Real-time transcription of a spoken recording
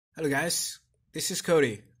Hello guys, this is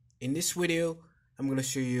Cody. In this video, I'm gonna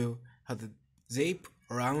show you how to zip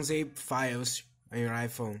or unzip files on your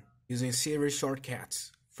iPhone using Siri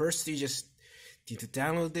Shortcuts. First, you just need to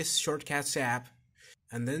download this Shortcuts app,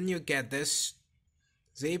 and then you get this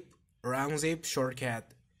zip or unzip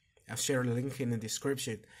shortcut. I'll share a link in the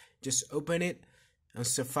description. Just open it on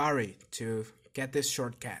Safari to get this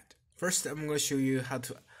shortcut. First, I'm gonna show you how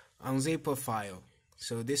to unzip a file.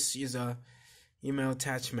 So this is a email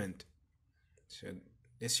attachment. So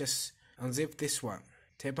let's just unzip this one.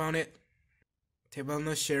 Tap on it. Tap on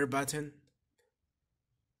the share button.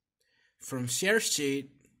 From share sheet,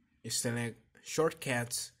 you select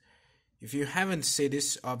shortcuts. If you haven't seen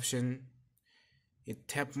this option, you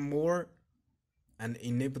tap more and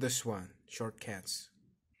enable this one, shortcuts.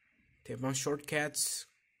 Tap on shortcuts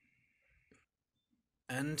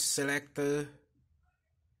and select the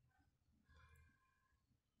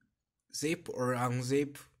zip or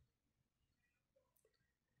unzip.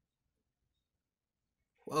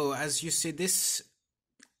 Well, as you see, this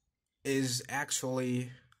is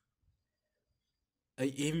actually an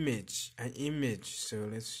image. So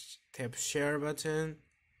let's tap share button.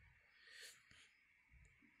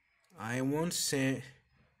 I want to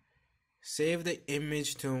save the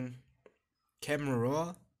image to camera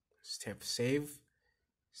raw. Let's tap save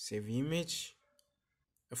image.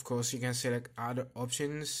 Of course, you can select other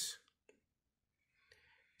options.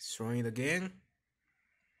 Let's run it again.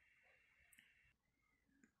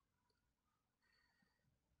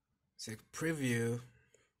 Select preview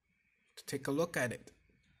to take a look at it.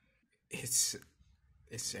 It's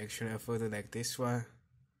actually a photo like this one.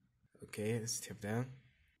 Okay, let's tap down.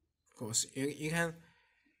 Of course, you can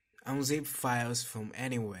unzip files from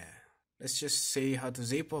anywhere. Let's just see how to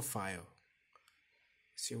zip a file.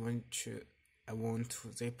 So I want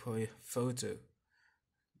to zip a photo.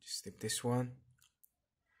 Just tap this one.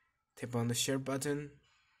 Tap on the share button,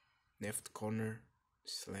 left corner,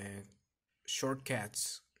 select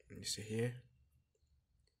shortcuts. You see here,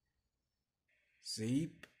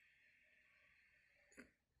 zip,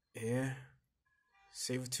 here,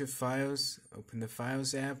 save to files, open the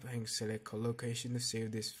files app and select a location to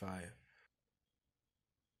save this file.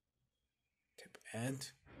 Tap add.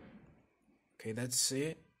 Okay, that's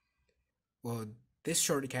it. Well, this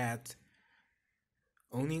shortcut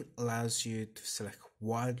only allows you to select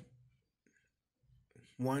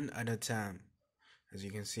one at a time, as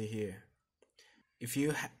you can see here. If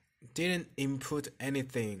you didn't input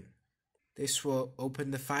anything, this will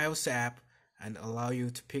open the Files app and allow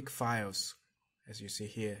you to pick files, as you see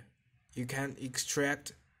here. You can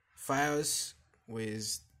extract files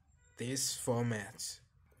with this format.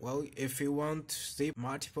 Well, if you want to zip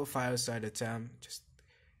multiple files at a time, just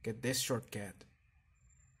get this shortcut.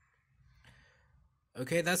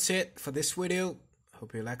 Okay, that's it for this video.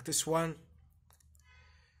 Hope you like this one.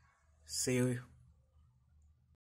 See you